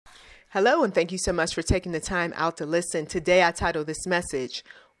Hello, and thank you so much for taking the time out to listen. Today, I titled this message,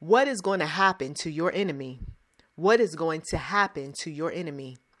 What is going to happen to your enemy? What is going to happen to your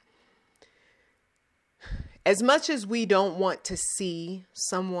enemy? As much as we don't want to see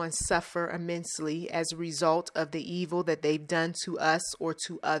someone suffer immensely as a result of the evil that they've done to us or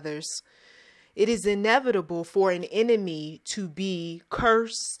to others, it is inevitable for an enemy to be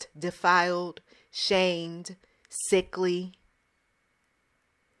cursed, defiled, shamed, sickly,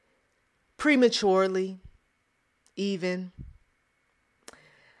 prematurely, even.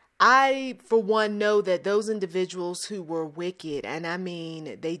 I, for one, know that those individuals who were wicked, and I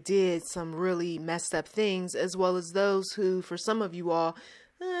mean, they did some really messed up things, as well as those who, for some of you all,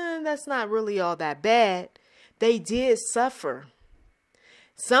 that's not really all that bad. They did suffer.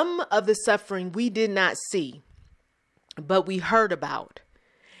 Some of the suffering we did not see, but we heard about.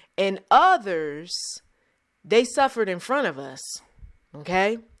 And others, they suffered in front of us,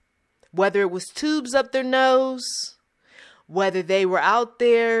 okay? Whether it was tubes up their nose, whether they were out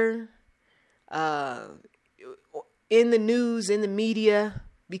there in the news, in the media,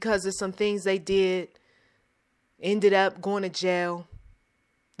 because of some things they did, ended up going to jail.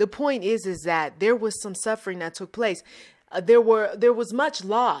 The point is that there was some suffering that took place. There was much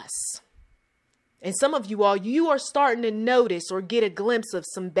loss. And some of you all, you are starting to notice or get a glimpse of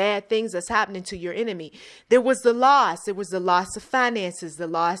some bad things that's happening to your enemy. There was the loss. There was the loss of finances, the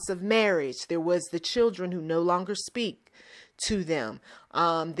loss of marriage. There was the children who no longer speak to them.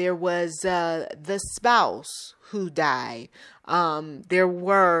 There was the spouse who died. There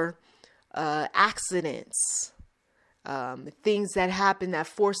were accidents, things that happened that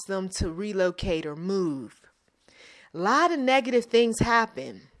forced them to relocate or move. A lot of negative things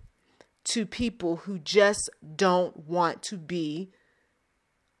happen to people who just don't want to be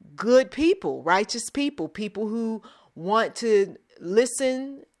good people, righteous people, people who want to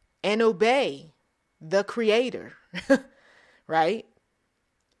listen and obey the Creator, right?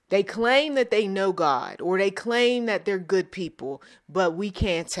 They claim that they know God, or they claim that they're good people, but we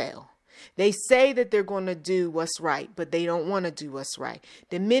can't tell. They say that they're going to do what's right, but they don't want to do what's right.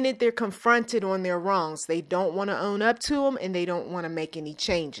 The minute they're confronted on their wrongs, they don't want to own up to them, and they don't want to make any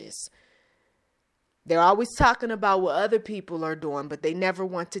changes. They're always talking about what other people are doing, but they never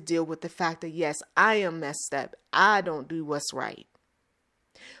want to deal with the fact that, yes, I am messed up. I don't do what's right.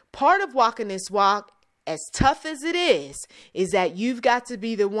 Part of walking this walk, as tough as it is that you've got to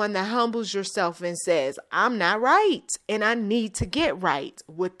be the one that humbles yourself and says, I'm not right, and I need to get right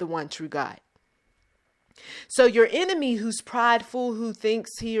with the one true God. So your enemy who's prideful, who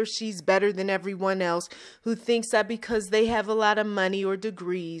thinks he or she's better than everyone else, who thinks that because they have a lot of money or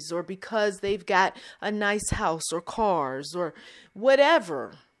degrees, or because they've got a nice house or cars or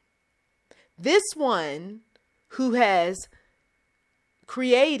whatever, this one who has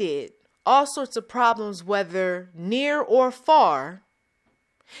created all sorts of problems, whether near or far,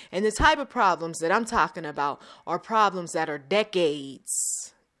 and the type of problems that I'm talking about are problems that are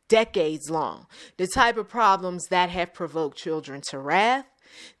decades long. The type of problems that have provoked children to wrath.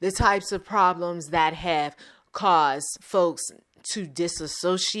 The types of problems that have caused folks to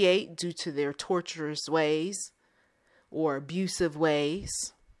disassociate due to their torturous ways or abusive ways.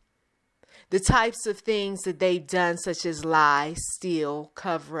 The types of things that they've done, such as lie, steal,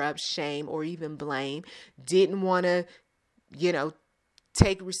 cover up, shame, or even blame, didn't want to,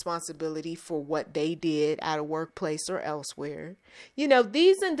 take responsibility for what they did at a workplace or elsewhere.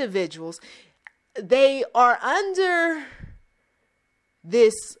 These individuals, they are under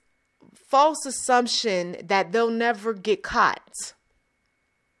this false assumption that they'll never get caught.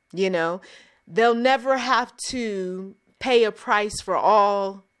 They'll never have to pay a price for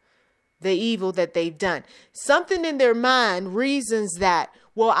all the evil that they've done. Something in their mind reasons that,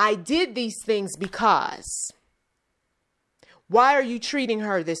 well, I did these things because. Why are you treating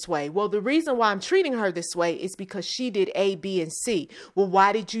her this way? Well, the reason why I'm treating her this way is because she did A, B, and C. Well,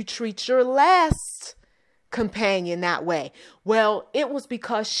 why did you treat your last companion that way? Well, it was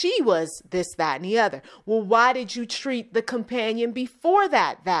because she was this, that, and the other. Well, why did you treat the companion before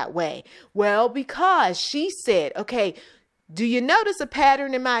that way? Well, because she said, okay, do you notice a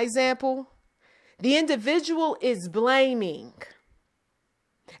pattern in my example? The individual is blaming,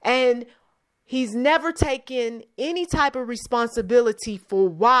 and he's never taken any type of responsibility for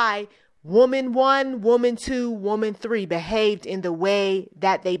why woman 1, woman 2, woman 3 behaved in the way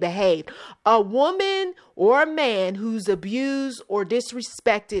that they behaved. A woman or a man who's abused or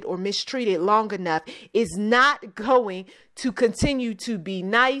disrespected or mistreated long enough is not going to continue to be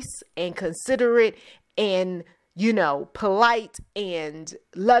nice and considerate and polite and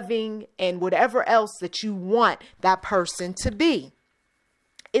loving and whatever else that you want that person to be.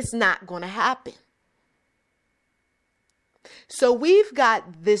 It's not going to happen. So we've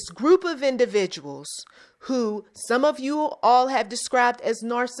got this group of individuals who some of you all have described as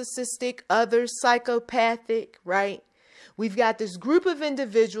narcissistic, others psychopathic, right? We've got this group of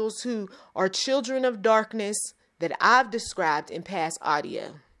individuals who are children of darkness that I've described in past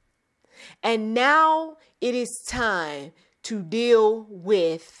audio. And now it is time to deal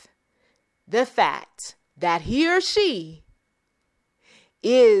with the fact that he or she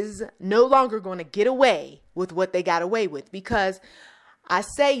is no longer going to get away with what they got away with. Because I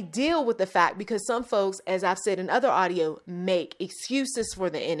say deal with the fact because some folks, as I've said in other audio, make excuses for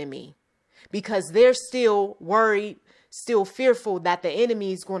the enemy because they're still worried, still fearful that the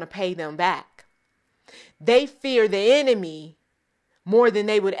enemy is going to pay them back. They fear the enemy more than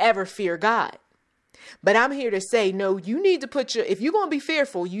they would ever fear God. But I'm here to say, no, you need to if you're going to be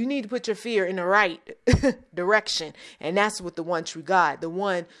fearful, you need to put your fear in the right direction. And that's with the one true God, the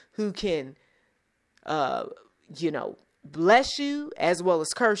one who can, bless you as well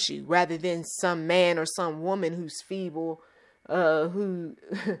as curse you, rather than some man or some woman who's feeble, who's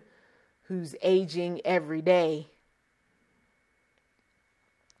aging every day.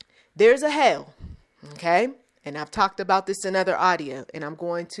 There's a hell, okay? And I've talked about this in other audio, and I'm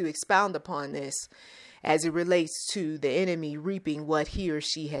going to expound upon this as it relates to the enemy reaping what he or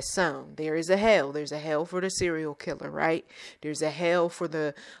she has sown. There is a hell. There's a hell for the serial killer, right? There's a hell for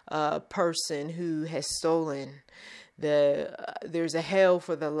the person who has stolen. There's a hell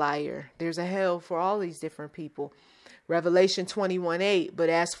for the liar. There's a hell for all these different people. Revelation 21:8, but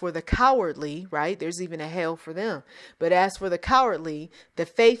as for the cowardly, right, there's even a hell for them. But as for the cowardly, the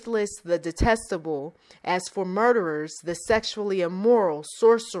faithless, the detestable, as for murderers, the sexually immoral,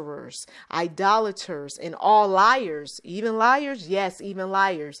 sorcerers, idolaters, and all liars, even liars, yes, even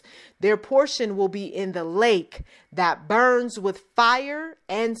liars, their portion will be in the lake that burns with fire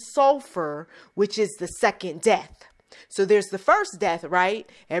and sulfur, which is the second death. So there's the first death, right?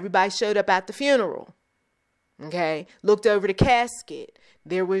 Everybody showed up at the funeral. Okay, looked over the casket.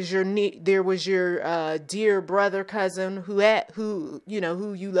 There was your dear brother, cousin who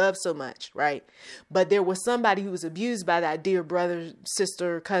you love so much, right? But there was somebody who was abused by that dear brother,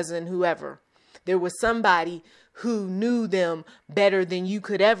 sister, cousin, whoever. There was somebody who knew them better than you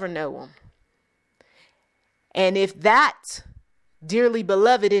could ever know them. And if that dearly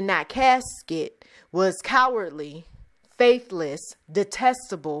beloved in that casket was cowardly, faithless,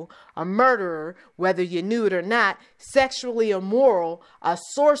 detestable, a murderer, whether you knew it or not, sexually immoral, a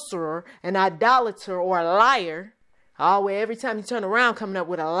sorcerer, an idolater, or a liar, always every time you turn around coming up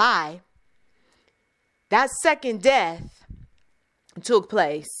with a lie, that second death took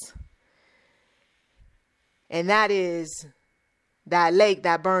place. And that is that lake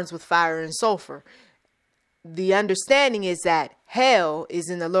that burns with fire and sulfur. The understanding is that hell is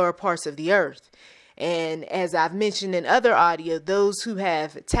in the lower parts of the earth. And as I've mentioned in other audio, those who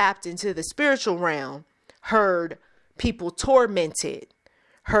have tapped into the spiritual realm heard people tormented,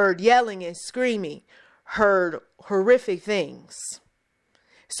 heard yelling and screaming, heard horrific things.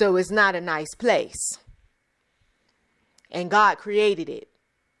 So it's not a nice place. And God created it.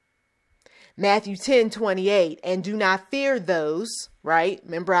 Matthew 10:28, and do not fear those, right?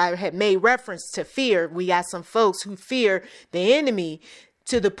 Remember, I had made reference to fear. We got some folks who fear the enemy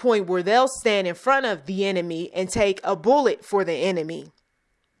to the point where they'll stand in front of the enemy and take a bullet for the enemy.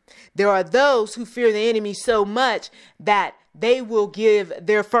 There are those who fear the enemy so much that they will give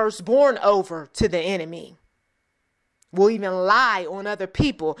their firstborn over to the enemy. Will even lie on other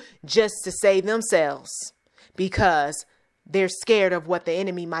people just to save themselves because they're scared of what the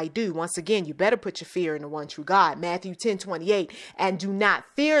enemy might do. Once again, you better put your fear in the one true God. Matthew 10:28, and do not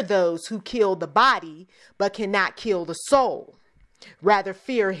fear those who kill the body, but cannot kill the soul. Rather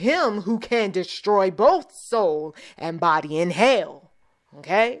fear him who can destroy both soul and body in hell.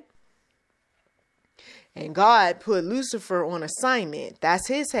 Okay? And God put Lucifer on assignment. That's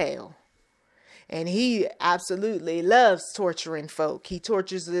his hell. And he absolutely loves torturing folk. He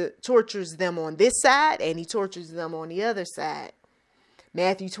tortures them on this side and he tortures them on the other side.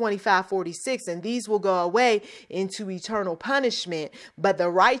 Matthew 25:46, and these will go away into eternal punishment, but the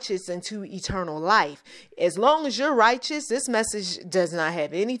righteous into eternal life. As long as you're righteous, this message does not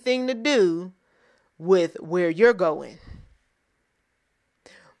have anything to do with where you're going.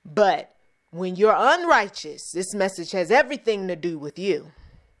 But when you're unrighteous, this message has everything to do with you.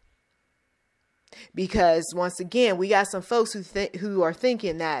 Because once again, we got some folks who are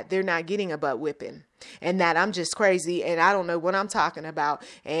thinking that they're not getting a butt whipping and that I'm just crazy and I don't know what I'm talking about.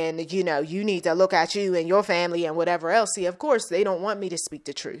 And, you need to look at you and your family and whatever else. See, of course, they don't want me to speak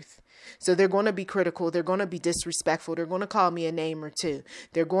the truth. So they're going to be critical. They're going to be disrespectful. They're going to call me a name or two.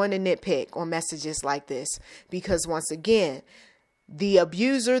 They're going to nitpick on messages like this because, once again, the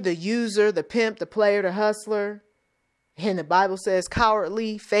abuser, the user, the pimp, the player, the hustler, and the Bible says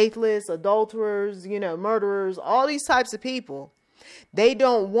cowardly, faithless, adulterers, murderers, all these types of people, they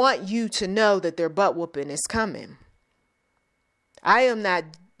don't want you to know that their butt whooping is coming. I am not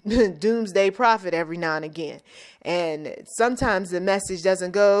doomsday prophet every now and again. And sometimes the message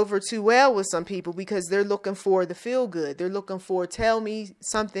doesn't go over too well with some people because they're looking for the feel good. They're looking for, tell me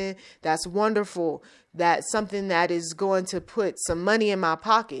something that's wonderful, that's something that is going to put some money in my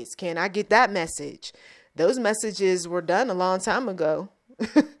pockets. Can I get that message? Those messages were done a long time ago.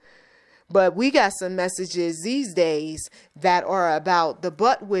 But we got some messages these days that are about the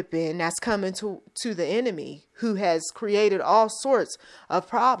butt whipping that's coming to the enemy who has created all sorts of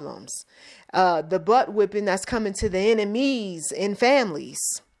problems. The butt whipping that's coming to the enemies in families.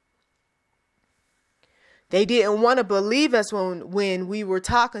 They didn't want to believe us when we were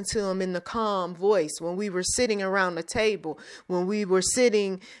talking to them in the calm voice, when we were sitting around the table, when we were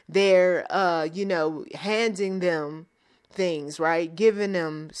sitting there, handing them things, right? Giving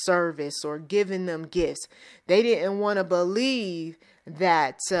them service or giving them gifts. They didn't want to believe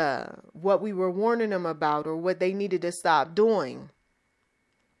that what we were warning them about or what they needed to stop doing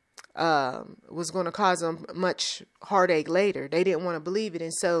was going to cause them much heartache later. They didn't want to believe it.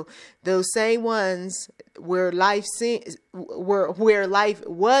 And so those same ones where life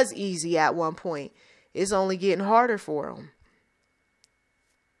was easy at one point, it's only getting harder for them.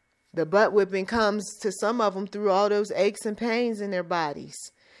 The butt whipping comes to some of them through all those aches and pains in their bodies.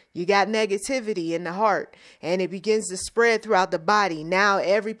 You got negativity in the heart and it begins to spread throughout the body. Now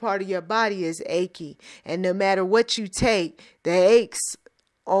every part of your body is achy. And no matter what you take, the aches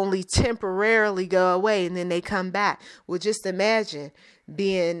only temporarily go away and then they come back. Well, just imagine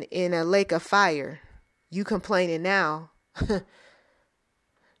being in a lake of fire. You complaining now.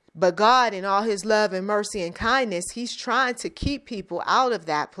 But God, in all his love and mercy and kindness, he's trying to keep people out of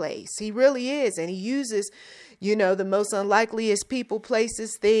that place. He really is. And he uses, the most unlikeliest people,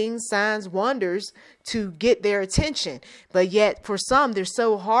 places, things, signs, wonders to get their attention. But yet for some, they're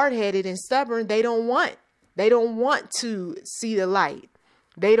so hard-headed and stubborn, they don't want to see the light.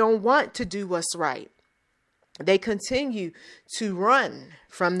 They don't want to do what's right. They continue to run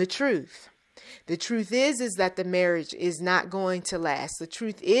from the truth. The truth is that the marriage is not going to last. The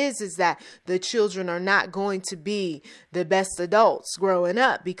truth is that the children are not going to be the best adults growing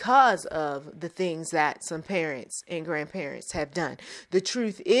up because of the things that some parents and grandparents have done. The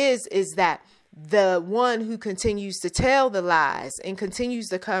truth is that the one who continues to tell the lies and continues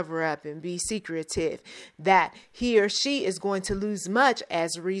to cover up and be secretive, that he or she is going to lose much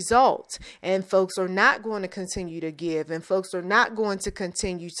as a result. And folks are not going to continue to give, and folks are not going to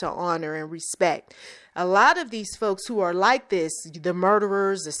continue to honor and respect. A lot of these folks who are like this, the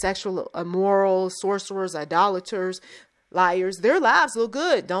murderers, the sexual immoral, sorcerers, idolaters, liars, their lives look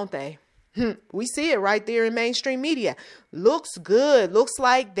good, don't they? We see it right there in mainstream media. Looks good. Looks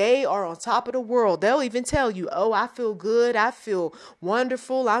like they are on top of the world. They'll even tell you, oh, I feel good. I feel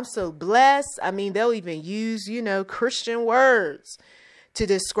wonderful. I'm so blessed. I mean, they'll even use, Christian words to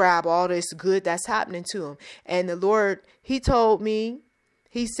describe all this good that's happening to them. And the Lord, he told me,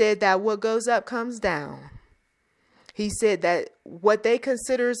 he said that what goes up comes down. He said that what they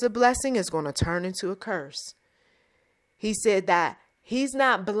consider as a blessing is going to turn into a curse. He said that he's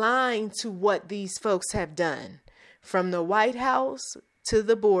not blind to what these folks have done, from the White House to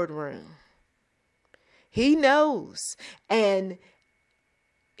the boardroom. He knows, and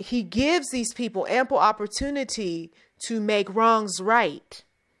he gives these people ample opportunity to make wrongs right.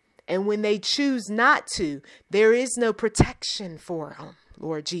 And when they choose not to, there is no protection for them,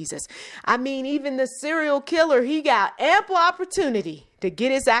 Lord Jesus. I mean, even the serial killer, he got ample opportunity to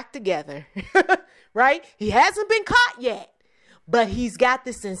get his act together, right? He hasn't been caught yet. But he's got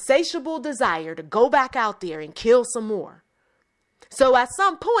this insatiable desire to go back out there and kill some more. So at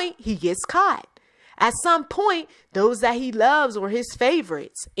some point, he gets caught. At some point, those that he loves or his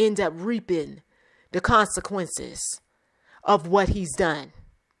favorites end up reaping the consequences of what he's done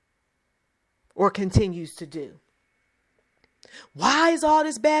or continues to do. Why is all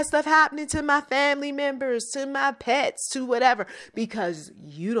this bad stuff happening to my family members, to my pets, to whatever? Because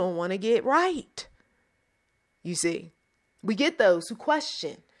you don't want to get right. You see? We get those who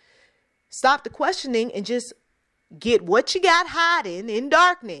question. Stop the questioning and just get what you got hiding in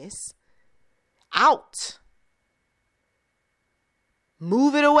darkness out.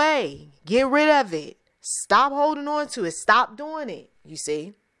 Move it away. Get rid of it. Stop holding on to it. Stop doing it. You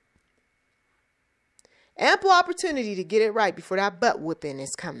see? Ample opportunity to get it right before that butt whipping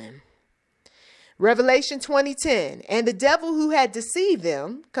is coming. Revelation 20:10, and the devil who had deceived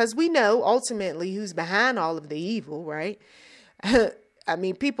them, because we know ultimately who's behind all of the evil, right? I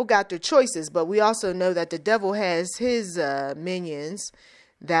mean, people got their choices, but we also know that the devil has his minions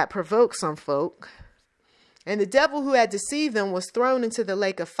that provoke some folk. And the devil who had deceived them was thrown into the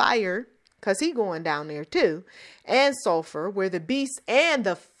lake of fire, because he going down there too, and sulfur, where the beast and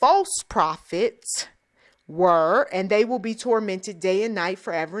the false prophets were, and they will be tormented day and night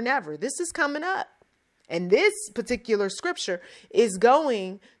forever and ever. This is coming up. And this particular scripture is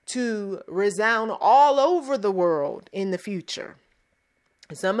going to resound all over the world in the future.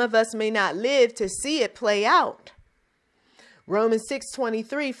 Some of us may not live to see it play out. Romans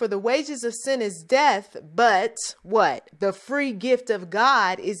 6:23, for the wages of sin is death, but what? The free gift of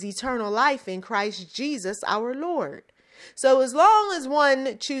God is eternal life in Christ Jesus our Lord. So as long as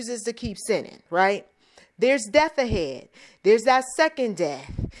one chooses to keep sinning, right? There's death ahead. There's that second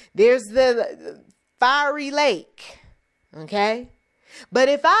death. There's the fiery lake. Okay? But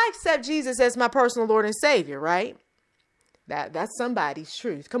if I accept Jesus as my personal Lord and Savior, right? That's somebody's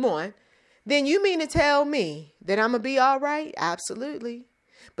truth. Come on. Then you mean to tell me that I'm going to be all right? Absolutely.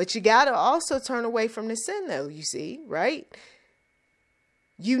 But you got to also turn away from the sin though, you see, right?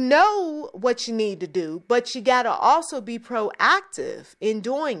 You know what you need to do, but you got to also be proactive in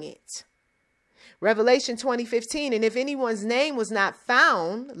doing it. Revelation 20:15, and if anyone's name was not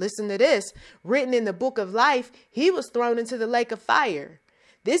found, listen to this, written in the book of life, he was thrown into the lake of fire.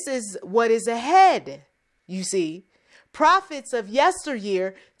 This is what is ahead, you see. Prophets of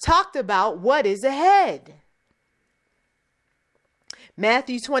yesteryear talked about what is ahead.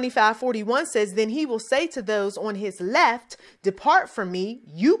 Matthew 25:41 says, then he will say to those on his left, depart from me,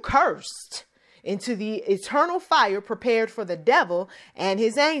 you cursed, into the eternal fire prepared for the devil and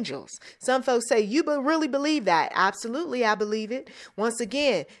his angels. Some folks say, you really believe that? Absolutely, I believe it. Once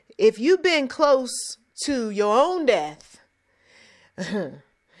again, if you've been close to your own death,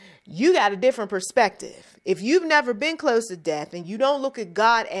 you got a different perspective. If you've never been close to death and you don't look at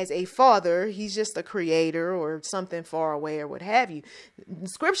God as a father, he's just a creator or something far away or what have you.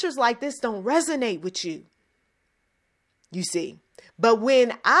 Scriptures like this don't resonate with you, you see. But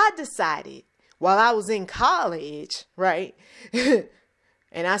when I decided while I was in college, right?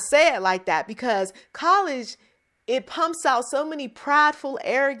 And I say it like that because college, it pumps out so many prideful,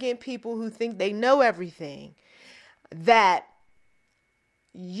 arrogant people who think they know everything that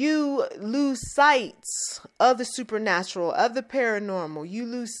you lose sight of the supernatural, of the paranormal. You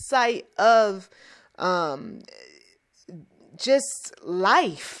lose sight of just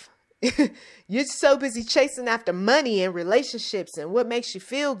life. You're so busy chasing after money and relationships and what makes you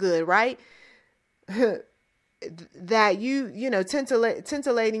feel good, right? That you know,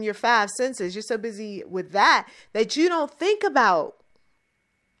 titillating your five senses. You're so busy with that you don't think about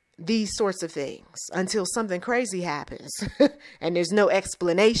these sorts of things until something crazy happens and there's no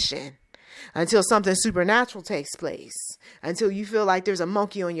explanation, until something supernatural takes place, until you feel like there's a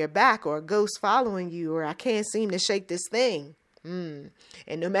monkey on your back or a ghost following you, or I can't seem to shake this thing. And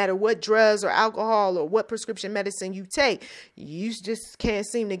no matter what drugs or alcohol or what prescription medicine you take, you just can't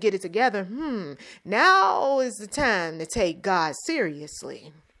seem to get it together. Now is the time to take God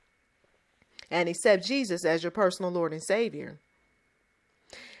seriously and accept Jesus as your personal Lord and Savior.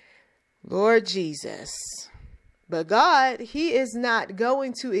 Lord Jesus. But God, he is not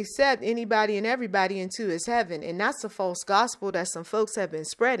going to accept anybody and everybody into his heaven. And that's a false gospel that some folks have been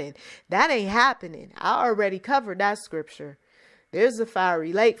spreading. That ain't happening. I already covered that scripture. There's a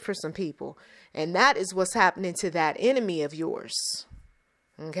fiery lake for some people. And that is what's happening to that enemy of yours.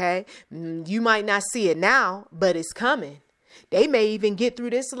 Okay? You might not see it now, but it's coming. They may even get through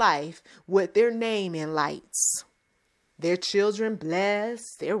this life with their name in lights. Their children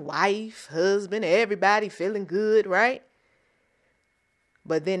blessed, their wife, husband, everybody feeling good, right?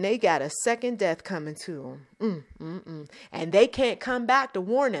 But then they got a second death coming to them. And they can't come back to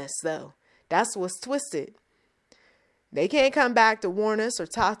warn us, though. That's what's twisted. They can't come back to warn us or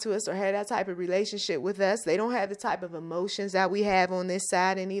talk to us or have that type of relationship with us. They don't have the type of emotions that we have on this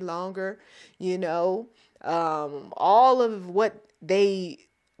side any longer. You know, all of what they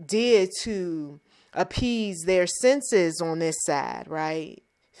did to appease their senses on this side, right?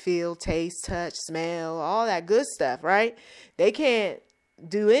 Feel, taste, touch, smell, all that good stuff, right? They can't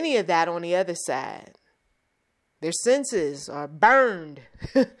do any of that on the other side. Their senses are burned,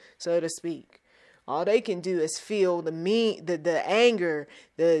 so to speak. All they can do is feel the anger,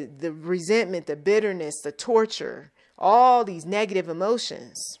 the resentment, the bitterness, the torture, all these negative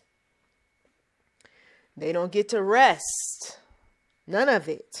emotions. They don't get to rest. None of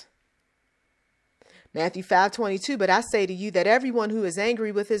it. Matthew 5:22, but I say to you that everyone who is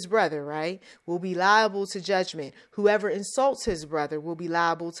angry with his brother, right, will be liable to judgment. Whoever insults his brother will be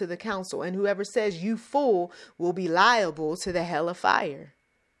liable to the council. And whoever says you fool will be liable to the hell of fire.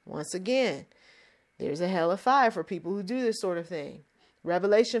 Once again, there's a hell of fire for people who do this sort of thing.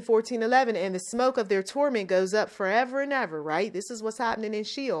 Revelation 14:11, and the smoke of their torment goes up forever and ever, right? This is what's happening in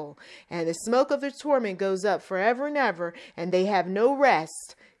Sheol. And the smoke of their torment goes up forever and ever, and they have no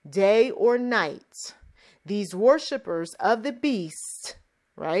rest, day or night. These worshipers of the beast,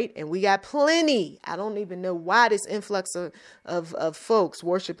 right? And we got plenty. I don't even know why this influx of folks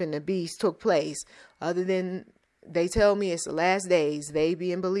worshiping the beast took place, other than they tell me it's the last days, they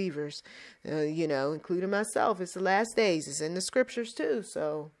being believers, including myself. It's the last days. It's in the scriptures too.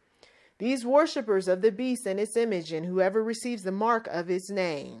 So these worshipers of the beast and its image, and whoever receives the mark of its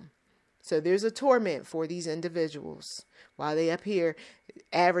name. So there's a torment for these individuals while they up here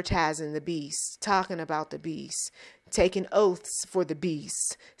advertising the beast, talking about the beast, taking oaths for the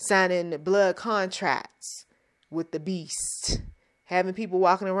beast, signing blood contracts with the beast, having people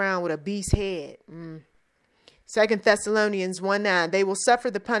walking around with a beast head. 2 Thessalonians 1:9, they will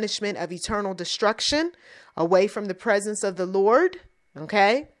suffer the punishment of eternal destruction away from the presence of the Lord,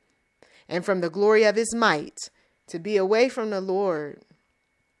 okay, and from the glory of his might. To be away from the Lord,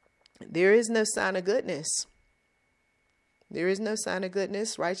 there is no sign of goodness. There is no sign of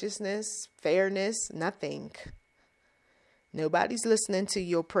goodness, righteousness, fairness, nothing. Nobody's listening to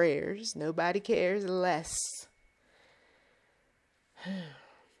your prayers. Nobody cares less.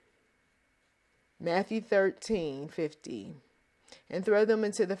 Matthew 13:50. And throw them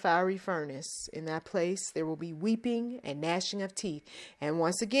into the fiery furnace. In that place, there will be weeping and gnashing of teeth. And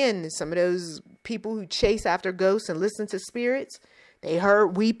once again, some of those people who chase after ghosts and listen to spirits, they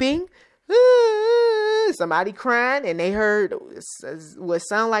heard weeping, somebody crying, and they heard what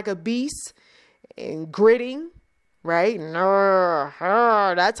sound like a beast and gritting, right? And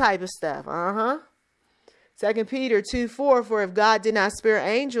that type of stuff. 2 Peter 2:4, for if God did not spare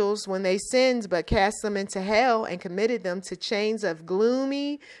angels when they sinned, but cast them into hell and committed them to chains of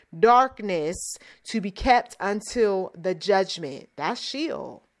gloomy darkness to be kept until the judgment. That's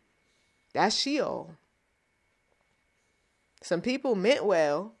Sheol. That's Sheol. Some people meant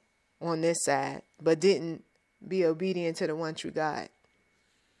well on this side, but didn't be obedient to the one true God.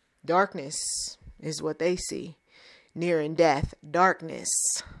 Darkness is what they see. Nearing death, darkness.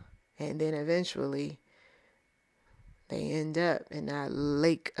 And then eventually they end up in that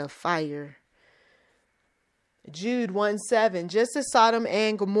lake of fire. Jude 1:7, just as Sodom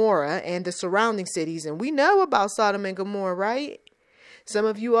and Gomorrah and the surrounding cities, and we know about Sodom and Gomorrah, right? Some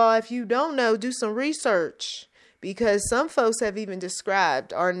of you all, if you don't know, do some research. Because some folks have even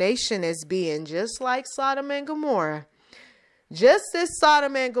described our nation as being just like Sodom and Gomorrah. Just as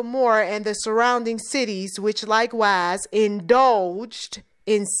Sodom and Gomorrah and the surrounding cities, which likewise indulged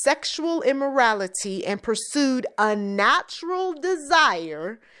in sexual immorality and pursued unnatural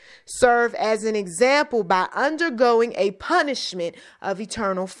desire, serve as an example by undergoing a punishment of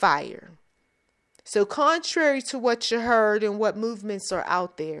eternal fire. So contrary to what you heard and what movements are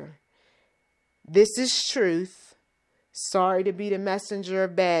out there, this is truth. Sorry to be the messenger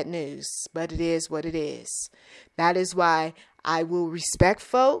of bad news, but it is what it is. That is why I will respect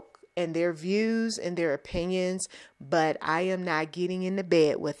folk and their views and their opinions, but I am not getting into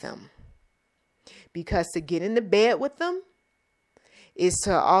bed with them. Because to get into bed with them is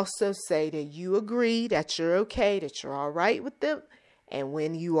to also say that you agree, that you're okay, that you're all right with them. And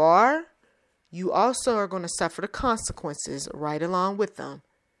when you are, you also are going to suffer the consequences right along with them.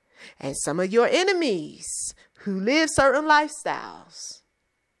 And some of your enemies who live certain lifestyles,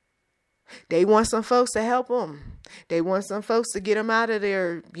 they want some folks to help them. They want some folks to get them out of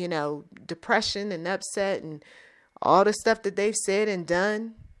their, depression and upset and all the stuff that they've said and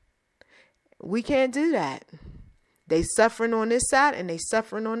done. We can't do that. They suffering on this side and they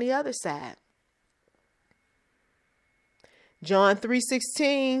suffering on the other side. John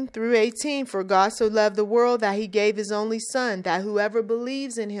 3:16 through 18, for God so loved the world that he gave his only son, that whoever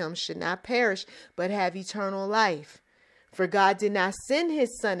believes in him should not perish, but have eternal life. For God did not send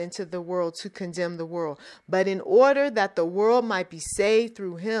his son into the world to condemn the world, but in order that the world might be saved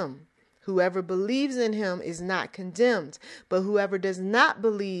through him. Whoever believes in him is not condemned, but whoever does not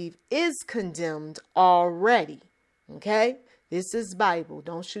believe is condemned already. Okay? This is Bible.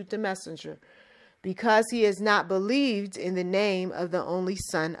 Don't shoot the messenger. Because he has not believed in the name of the only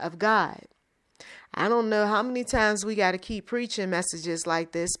Son of God. I don't know how many times we got to keep preaching messages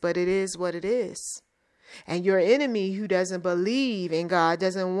like this, but it is what it is. And your enemy who doesn't believe in God,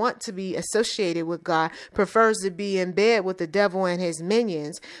 doesn't want to be associated with God, prefers to be in bed with the devil and his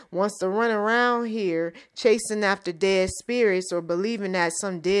minions, wants to run around here chasing after dead spirits, or believing that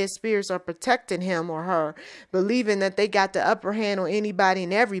some dead spirits are protecting him or her, believing that they got the upper hand on anybody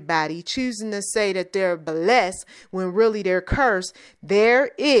and everybody, choosing to say that they're blessed when really they're cursed.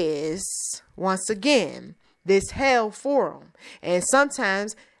 There is, once again, this hell for them. And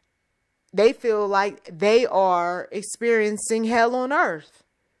sometimes they feel like they are experiencing hell on earth.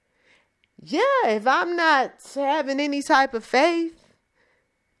 Yeah, if I'm not having any type of faith,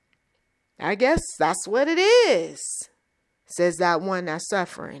 I guess that's what it is, says that one that's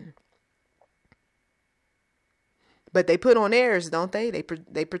suffering. But they put on airs, don't they?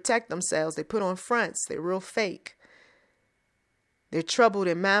 They protect themselves. They put on fronts. They're real fake. They're troubled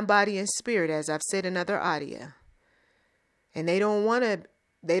in mind, body, and spirit, as I've said in other audio. And they don't want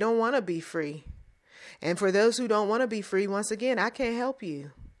to be free. And for those who don't want to be free, once again, I can't help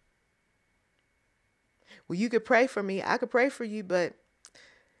you. Well, you could pray for me. I could pray for you,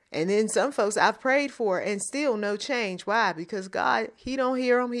 and then some folks I've prayed for and still no change. Why? Because God, he don't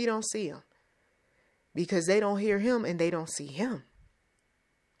hear them. He don't see them. Because they don't hear him and they don't see him,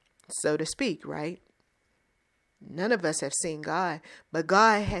 so to speak, right? None of us have seen God, but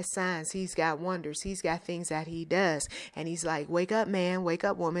God has signs. He's got wonders. He's got things that he does. And he's like, wake up, man. Wake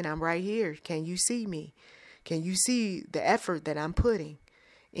up, woman. I'm right here. Can you see me? Can you see the effort that I'm putting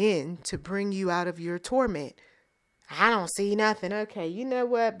in to bring you out of your torment? I don't see nothing. Okay, you know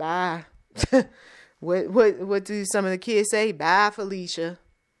what? Bye. What do some of the kids say? Bye, Felicia.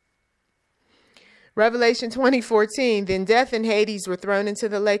 Revelation 20:14, then death and Hades were thrown into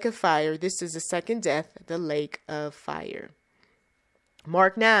the lake of fire. This is the second death, the lake of fire.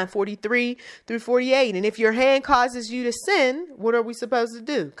 Mark 9:43 through 48. And if your hand causes you to sin, what are we supposed to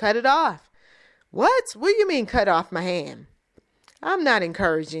do? Cut it off. What? What do you mean cut off my hand? I'm not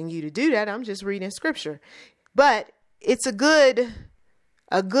encouraging you to do that. I'm just reading scripture. But it's a good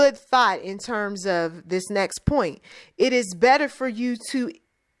thought in terms of this next point. It is better for you to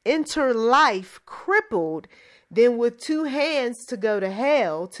enter life crippled than with two hands to go to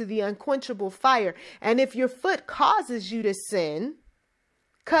hell, to the unquenchable fire. And if your foot causes you to sin,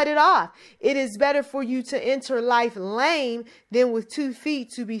 cut it off. It is better for you to enter life lame than with 2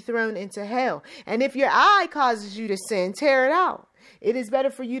 feet to be thrown into hell. And if your eye causes you to sin, tear it out. It is better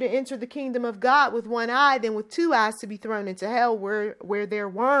for you to enter the kingdom of God with 1 eye than with 2 eyes to be thrown into hell, where their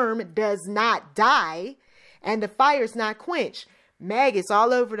worm does not die and the fire is not quenched. Maggots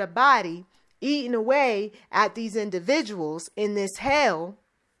all over the body, eating away at these individuals in this hell,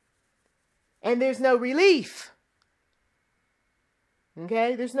 and there's no relief.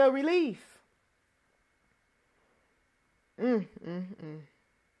 Okay, there's no relief.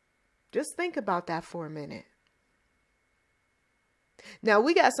 Just think about that for a minute. Now,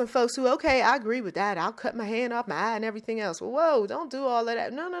 we got some folks who, okay, I agree with that. I'll cut my hand off, my eye, and everything else. Well, whoa, don't do all of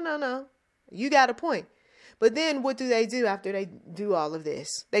that. No. You got a point. But then what do they do after they do all of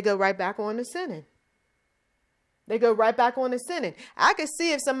this? They go right back on to sinning. I can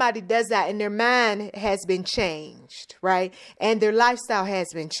see if somebody does that and their mind has been changed, right? And their lifestyle has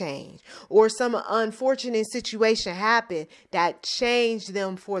been changed. Or some unfortunate situation happened that changed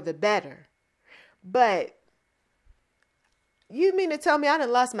them for the better. But you mean to tell me I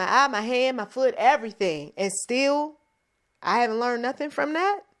done lost my eye, my hand, my foot, everything, and still I haven't learned nothing from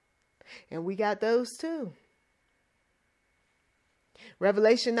that? And we got those too.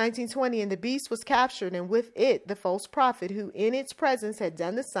 Revelation 19:20, and the beast was captured, and with it the false prophet, who in its presence had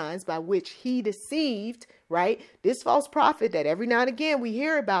done the signs by which he deceived, right? This false prophet that every now and again we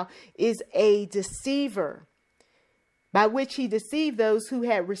hear about is a deceiver, by which he deceived those who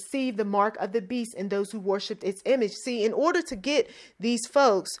had received the mark of the beast and those who worshiped its image. See, in order to get these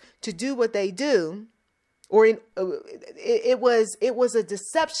folks to do what they do, it was a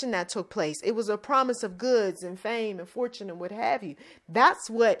deception that took place. It was a promise of goods and fame and fortune and what have you. That's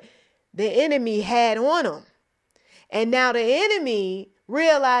what the enemy had on them. And now the enemy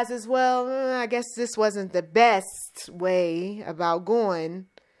realizes, well, I guess this wasn't the best way about going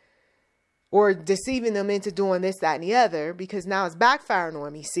or deceiving them into doing this, that, and the other, because now it's backfiring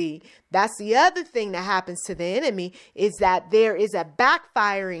on me. See, that's the other thing that happens to the enemy, is that there is a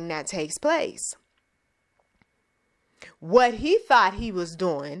backfiring that takes place. What he thought he was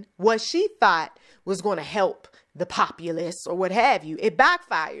doing, what she thought was going to help the populace or what have you, it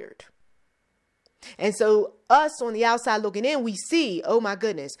backfired. And so us on the outside looking in, we see, oh my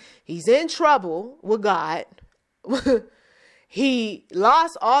goodness, he's in trouble with God. He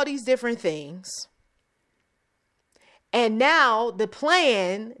lost all these different things. And now the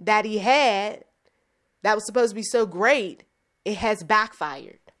plan that he had that was supposed to be so great, it has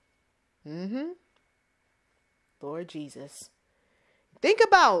backfired. Lord Jesus. Think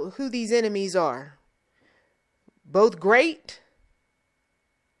about who these enemies are. Both great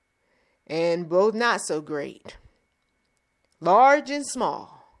and both not so great. Large and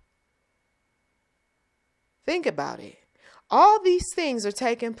small. Think about it. All these things are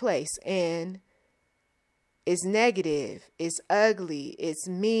taking place, and it's negative, it's ugly, it's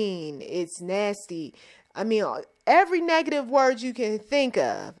mean, it's nasty. I mean, every negative word you can think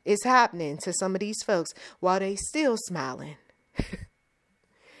of is happening to some of these folks while they still smiling.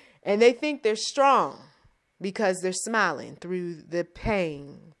 And they think they're strong because they're smiling through the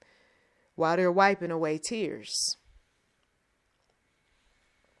pain while they're wiping away tears.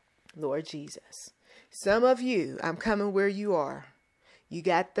 Lord Jesus. Some of you, I'm coming where you are. You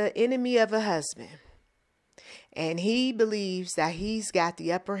got the enemy of a husband. And he believes that he's got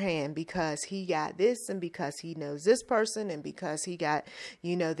the upper hand because he got this, and because he knows this person, and because he got,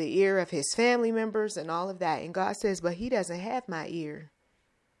 the ear of his family members and all of that. And God says, but he doesn't have my ear.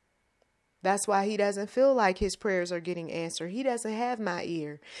 That's why he doesn't feel like his prayers are getting answered. He doesn't have my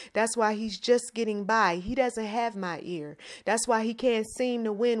ear. That's why he's just getting by. He doesn't have my ear. That's why he can't seem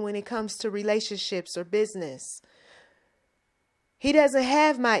to win when it comes to relationships or business. He doesn't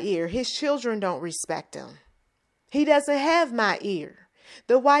have my ear. His children don't respect him. He doesn't have my ear.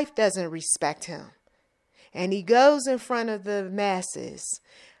 The wife doesn't respect him. And he goes in front of the masses,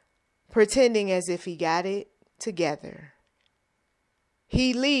 pretending as if he got it together.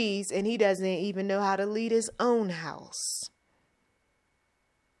 He leads, and he doesn't even know how to lead his own house.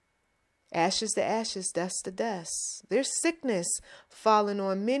 Ashes to ashes, dust to dust. There's sickness falling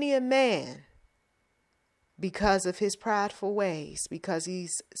on many a man because of his prideful ways, because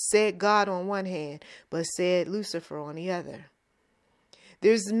he's said God on one hand, but said Lucifer on the other.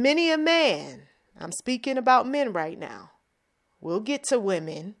 There's many a man, I'm speaking about men right now. We'll get to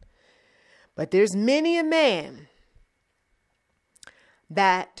women, but there's many a man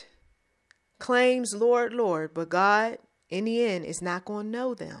that claims Lord, Lord, but God in the end is not going to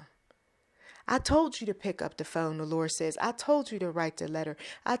know them. I told you to pick up the phone, the Lord says. I told you to write the letter.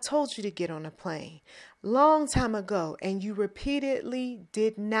 I told you to get on a plane long time ago, and you repeatedly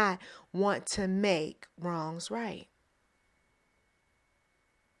did not want to make wrongs right.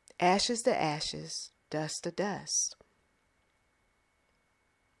 Ashes to ashes, dust to dust.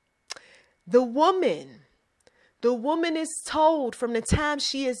 The woman is told from the time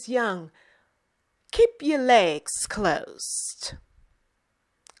she is young, keep your legs closed.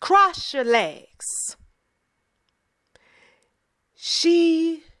 Cross your legs.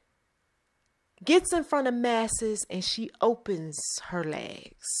 She gets in front of masses and she opens her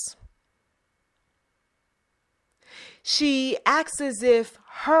legs. She acts as if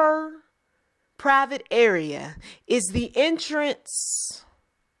her private area is the entrance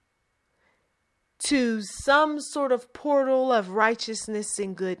to some sort of portal of righteousness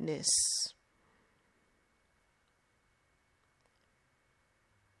and goodness.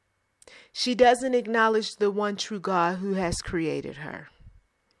 She doesn't acknowledge the one true God who has created her.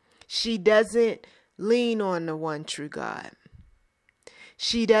 She doesn't lean on the one true God.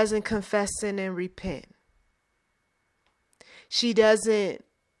 She doesn't confess sin and repent. She doesn't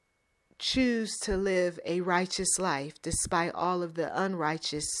choose to live a righteous life despite all of the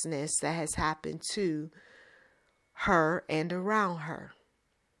unrighteousness that has happened to her and around her.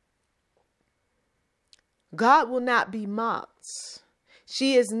 God will not be mocked.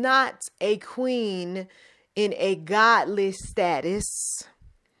 She is not a queen in a godless status.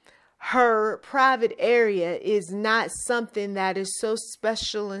 Her private area is not something that is so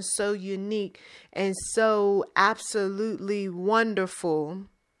special and so unique and so absolutely wonderful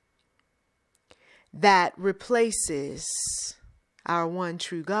that replaces our one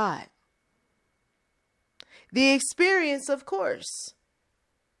true God. The experience, of course,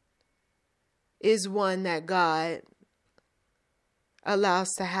 is one that God allows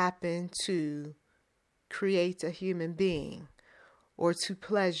to happen to create a human being or to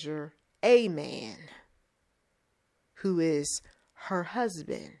pleasure a man who is her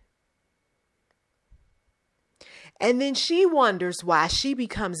husband. And then she wonders why she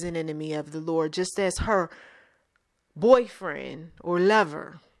becomes an enemy of the Lord, just as her boyfriend or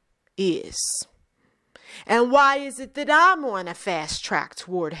lover is. And why is it that I'm on a fast track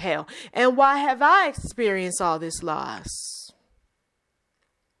toward hell? And why have I experienced all this loss?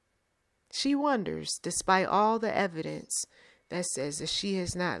 She wonders, despite all the evidence that says that she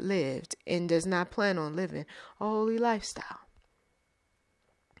has not lived and does not plan on living a holy lifestyle.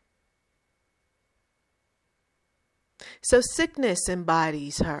 So sickness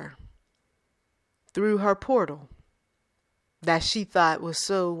embodies her. through her portal that she thought was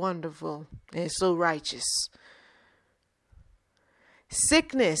so wonderful and so righteous.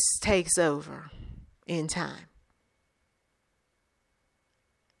 Sickness takes over in time.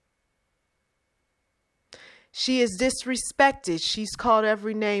 She is disrespected. She's called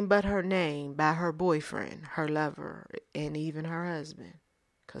every name but her name by her boyfriend, her lover, and even her husband,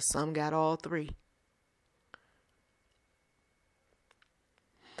 because some got all three.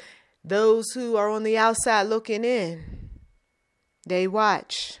 Those who are on the outside looking in, they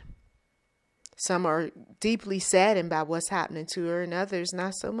watch. Some are deeply saddened by what's happening to her, and others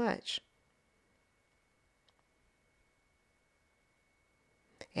not so much.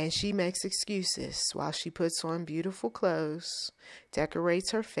 And she makes excuses while she puts on beautiful clothes,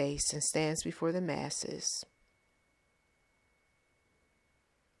 decorates her face, and stands before the masses.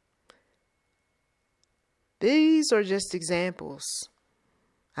 These are just examples.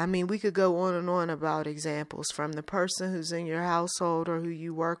 I mean, we could go on and on about examples from the person who's in your household or who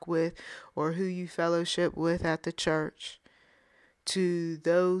you work with or who you fellowship with at the church to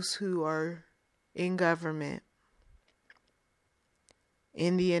those who are in government,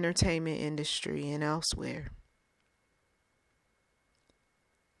 in the entertainment industry, and elsewhere.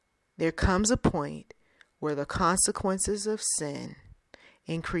 There comes a point where the consequences of sin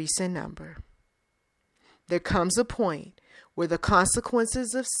increase in number. There comes a point where the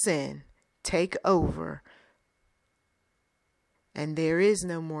consequences of sin take over, and there is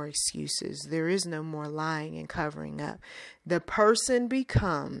no more excuses. There is no more lying and covering up. The person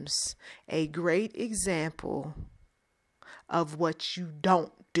becomes a great example of what you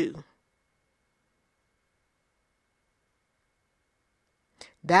don't do.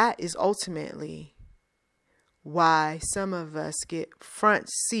 That is ultimately why some of us get front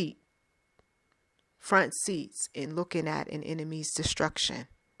seats in looking at an enemy's destruction.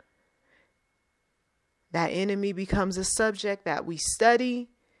 That enemy becomes a subject that we study,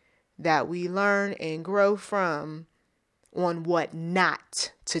 that we learn and grow from on what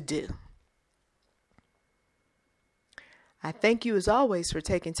not to do. I thank you as always for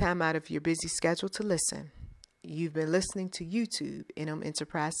taking time out of your busy schedule to listen. You've been listening to YouTube, NM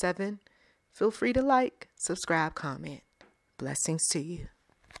Enterprise 7. Feel free to like, subscribe, comment. Blessings to you.